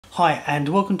Hi and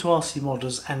welcome to RC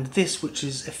Modders, and this, which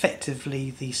is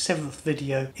effectively the 7th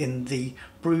video in the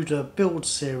Bruder build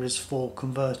series for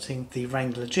converting the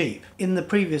Wrangler Jeep. In the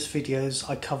previous videos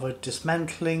I covered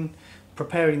dismantling,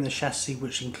 preparing the chassis,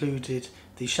 which included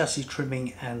the chassis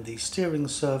trimming and the steering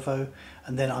servo,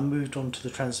 and then I moved on to the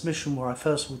transmission, where I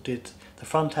first of all did the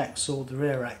front axle, the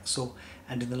rear axle,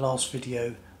 and in the last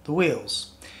video the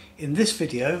wheels. In this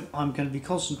video I'm going to be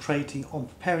concentrating on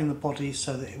preparing the body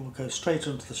so that it will go straight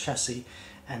onto the chassis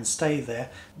and stay there.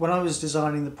 When I was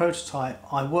designing the prototype,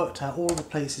 I worked out all the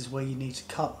places where you need to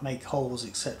cut, make holes,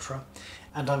 etc.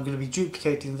 And I'm going to be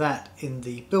duplicating that in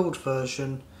the build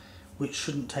version, which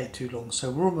shouldn't take too long,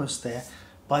 so we're almost there.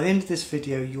 By the end of this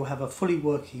video you'll have a fully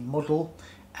working model,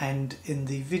 and in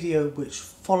the video which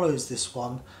follows this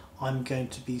one I'm going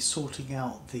to be sorting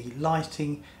out the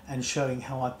lighting and showing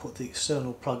how I put the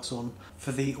external plugs on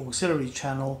for the auxiliary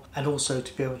channel, and also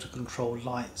to be able to control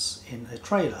lights in a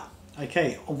trailer.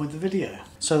 Okay, on with the video.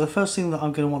 So the first thing that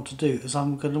I'm going to want to do is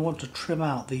I'm going to want to trim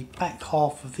out the back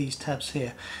half of these tabs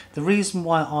here. The reason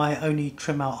why I only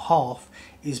trim out half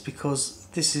is because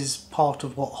this is part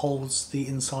of what holds the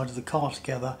inside of the car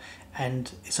together,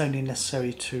 and it's only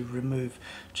necessary to remove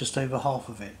just over half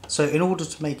of it. So in order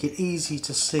to make it easy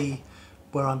to see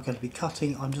where I'm going to be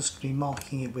cutting, I'm just going to be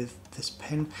marking it with this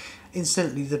pen.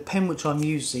 Incidentally, the pen which I'm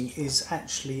using is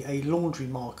actually a laundry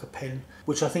marker pen,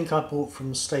 which I think I bought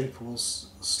from Staples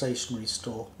stationery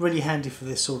store. Really handy for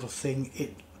this sort of thing.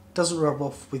 It doesn't rub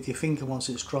off with your finger once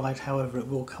it's dried, however it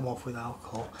will come off with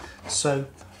alcohol. So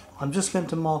I'm just going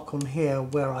to mark on here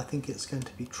where I think it's going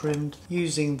to be trimmed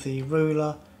using the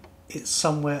ruler. It's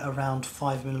somewhere around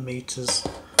 5mm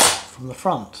from the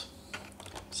front.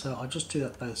 So I'll just do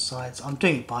that both sides. I'm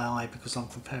doing it by eye because I'm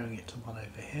comparing it to one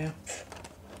over here.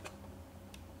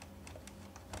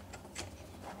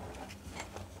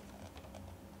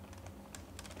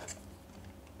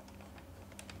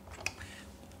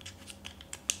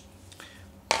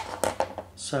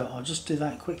 So I'll just do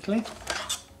that quickly.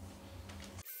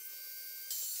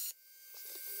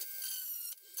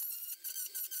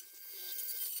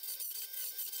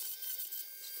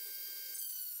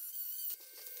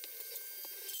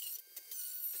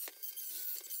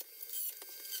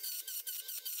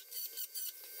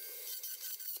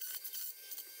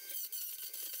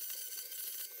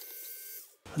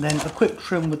 And then a quick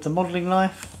trim with the modelling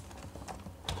knife.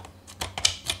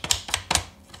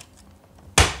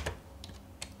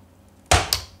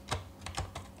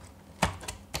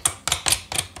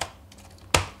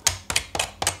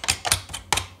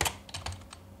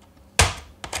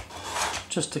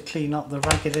 Just to clean up the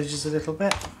ragged edges a little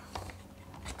bit.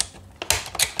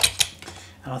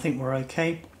 And I think we're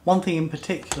okay. One thing in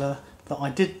particular that I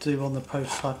did do on the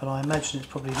prototype, and I imagine it's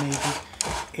probably needed,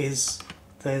 is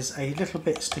there's a little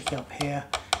bit sticking up here,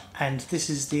 and this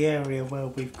is the area where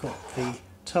we've got the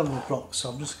terminal block,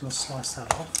 so I'm just going to slice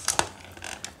that off.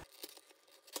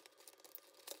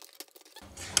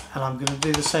 And I'm going to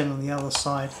do the same on the other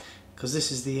side, because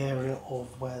this is the area of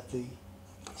where the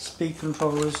speed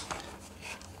controller is.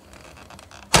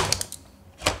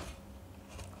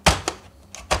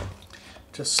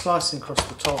 Just slicing across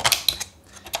the top,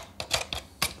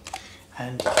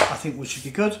 and I think we should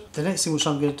be good. The next thing which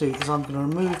I'm going to do is I'm going to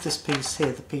remove this piece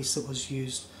here, the piece that was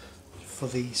used for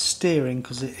the steering,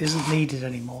 because it isn't needed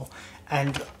anymore,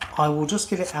 and I will just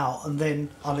get it out and then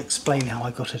I'll explain how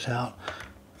I got it out.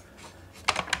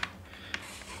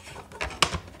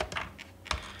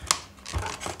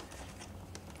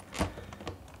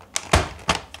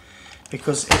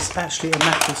 Because it's actually a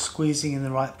matter of squeezing in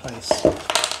the right place.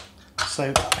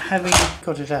 So having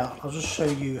got it out, I'll just show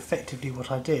you effectively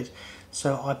what I did.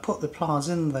 So I put the pliers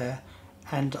in there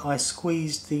and I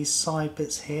squeezed these side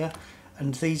bits here,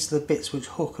 and these are the bits which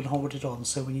hook and hold it on.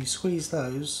 So when you squeeze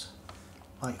those,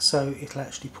 like so, it'll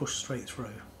actually push straight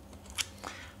through.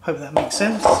 Hope that makes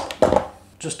sense.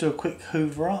 Just do a quick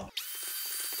hoover up.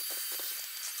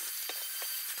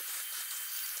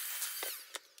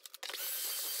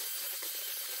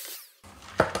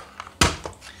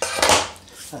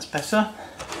 That's better.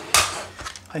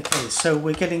 Okay, so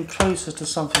we're getting closer to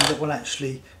something that will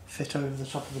actually fit over the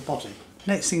top of the body.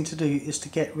 Next thing to do is to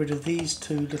get rid of these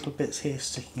two little bits here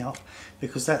sticking up,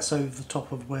 because that's over the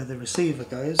top of where the receiver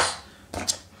goes.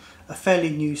 A fairly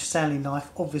new Stanley knife,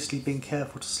 obviously being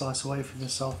careful to slice away from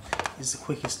yourself, is the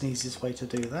quickest and easiest way to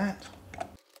do that.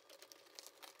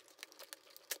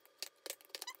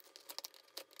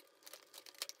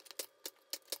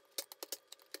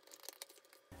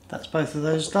 That's both of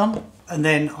those done, and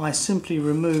then I simply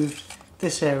removed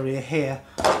this area here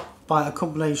by a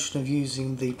combination of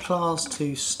using the pliers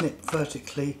to snip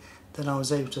vertically then I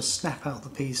was able to snap out the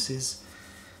pieces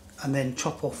and then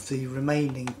chop off the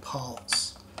remaining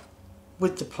parts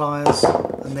with the pliers,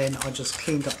 and then I just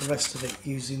cleaned up the rest of it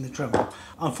using the Dremel.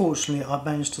 Unfortunately, I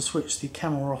managed to switch the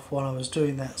camera off while I was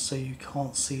doing that, so you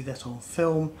can't see that on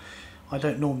film. I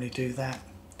don't normally do that,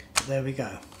 but there we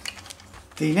go.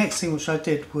 The next thing which I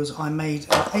did was I made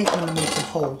an 8mm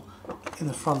hole in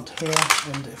the front here,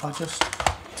 and if I just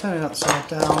turn it upside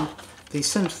down, the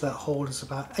centre of that hole is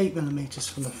about 8mm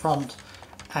from the front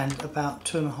and about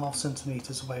 2.5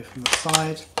 centimetres away from the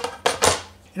side.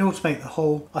 In order to make the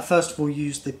hole, I first of all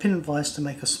used the pin vise to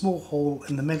make a small hole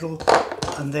in the middle,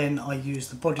 and then I used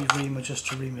the body reamer just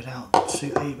to ream it out to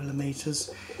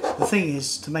 8mm. The thing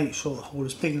is to make sure the hole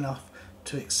is big enough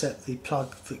to accept the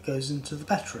plug that goes into the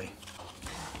battery.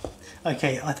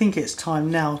 Okay, I think it's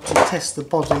time now to test the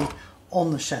body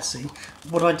on the chassis.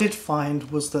 What I did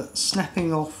find was that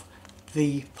snapping off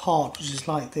the part which is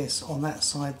like this on that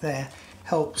side there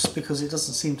helps, because it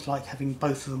doesn't seem to like having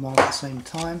both of them on at the same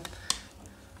time.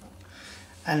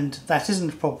 And that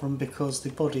isn't a problem because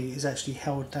the body is actually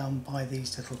held down by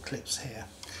these little clips here.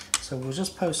 So we'll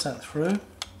just post that through,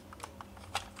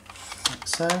 like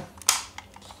so.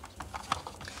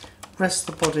 Rest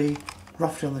the body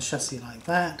roughly on the chassis like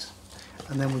that,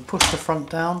 and then we push the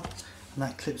front down and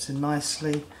that clips in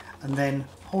nicely, and then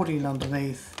holding it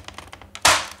underneath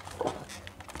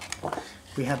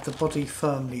we have the body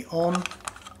firmly on.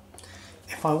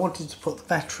 If I wanted to put the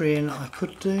battery in, I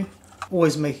could do,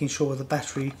 always making sure with the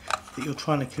battery that you're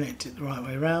trying to connect it the right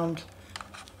way around.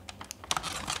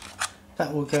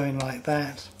 That will go in like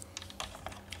that,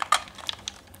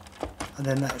 and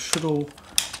then that should all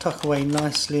tuck away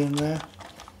nicely in there,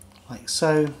 like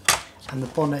so, and the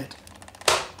bonnet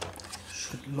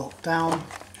should lock down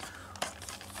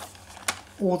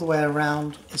all the way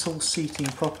around. It's all seating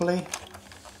properly,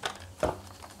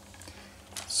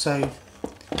 so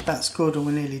that's good, and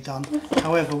we're nearly done.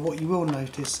 However, what you will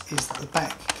notice is that the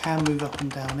back can move up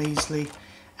and down easily,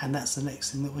 and that's the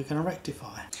next thing that we're going to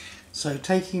rectify. So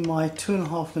taking my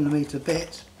 2.5mm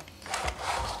bit,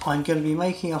 I'm going to be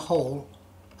making a hole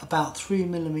about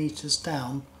 3mm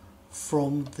down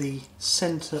from the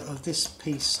centre of this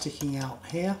piece sticking out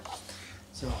here.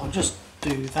 So I'll just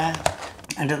do that,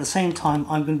 and at the same time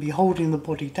I'm going to be holding the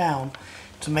body down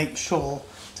to make sure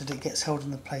that it gets held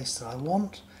in the place that I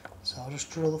want. So I'll just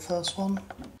drill the first one,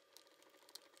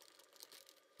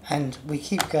 and we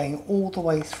keep going all the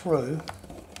way through,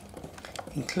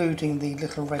 including the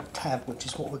little red tab, which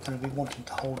is what we're going to be wanting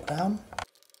to hold down,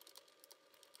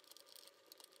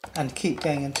 and keep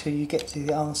going until you get to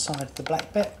the other side of the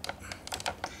black bit,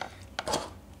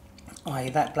 i.e.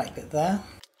 that black bit there.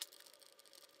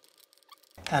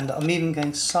 And I'm even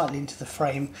going slightly into the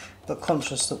frame, but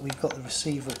conscious that we've got the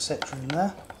receiver etc. in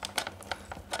there.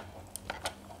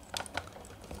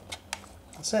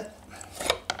 That's it.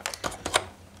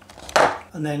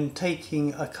 And then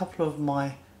taking a couple of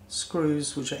my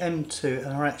screws, which are M2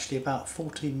 and are actually about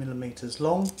 14mm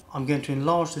long, I'm going to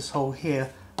enlarge this hole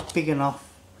here big enough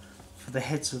for the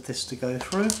heads of this to go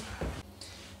through,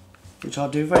 which I'll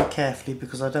do very carefully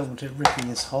because I don't want it ripping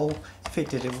this hole. If it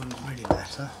did, it wouldn't really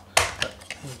matter, but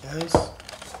here it goes.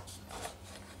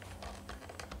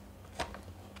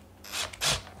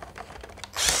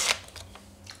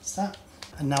 That's that.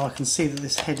 And now I can see that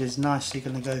this head is nicely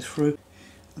going to go through.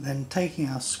 And then taking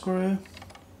our screw,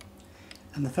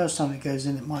 and the first time it goes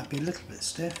in it might be a little bit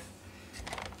stiff,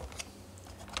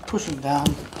 pushing down,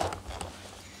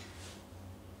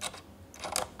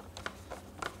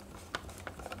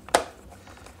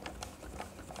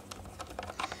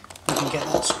 we can get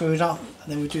that screwed up,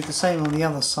 and then we do the same on the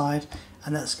other side,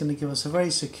 and that's going to give us a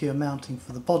very secure mounting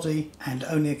for the body and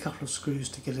only a couple of screws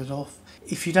to get it off.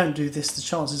 If you don't do this, the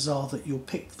chances are that you'll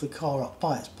pick the car up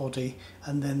by its body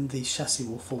and then the chassis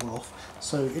will fall off.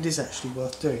 So it is actually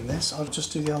worth doing this. I'll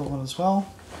just do the other one as well.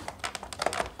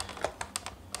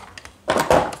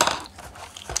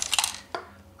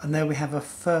 And there we have a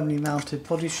firmly mounted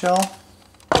body shell,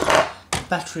 the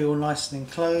battery all nice and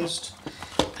enclosed,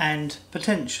 and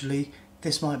potentially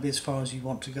this might be as far as you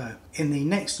want to go. In the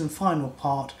next and final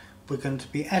part, we're going to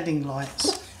be adding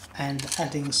lights and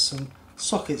adding some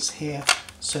sockets here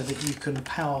so that you can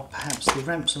power perhaps the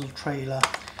ramps on the trailer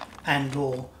and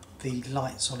or the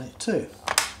lights on it too.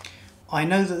 I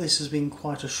know that this has been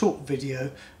quite a short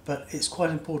video, but it's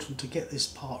quite important to get this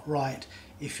part right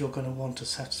if you're going to want a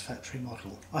satisfactory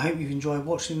model. I hope you've enjoyed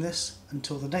watching this.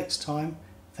 Until the next time,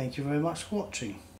 thank you very much for watching.